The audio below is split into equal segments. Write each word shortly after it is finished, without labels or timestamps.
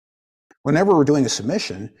Whenever we're doing a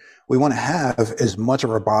submission, we want to have as much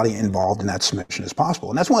of our body involved in that submission as possible.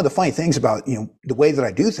 And that's one of the funny things about, the way that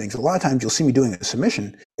I do things. A lot of times you'll see me doing a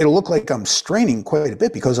submission. It'll look like I'm straining quite a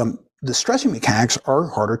bit because the stressing mechanics are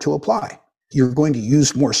harder to apply. You're going to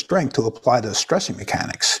use more strength to apply those stressing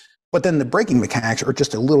mechanics. But then the braking mechanics are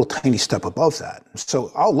just a little tiny step above that. So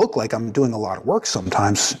I'll look like I'm doing a lot of work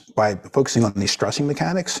sometimes by focusing on these stressing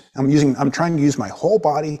mechanics. I'm trying to use my whole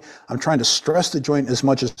body. I'm trying to stress the joint as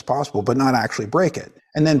much as possible, but not actually break it.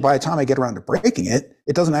 And then by the time I get around to breaking it,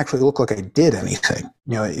 it doesn't actually look like I did anything.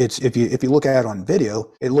 It's if you look at it on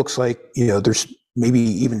video, it looks like, there's maybe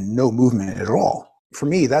even no movement at all. For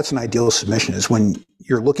me, that's an ideal submission, is when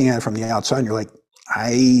you're looking at it from the outside and you're like,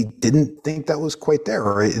 I didn't think that was quite there,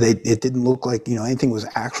 or it didn't look like, anything was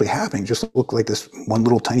actually happening. It just looked like this one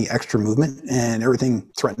little tiny extra movement and everything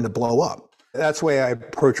threatened to blow up. That's the way I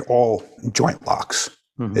approach all joint locks,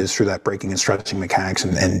 is through that braking and stretching mechanics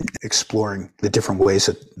and exploring the different ways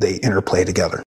that they interplay together.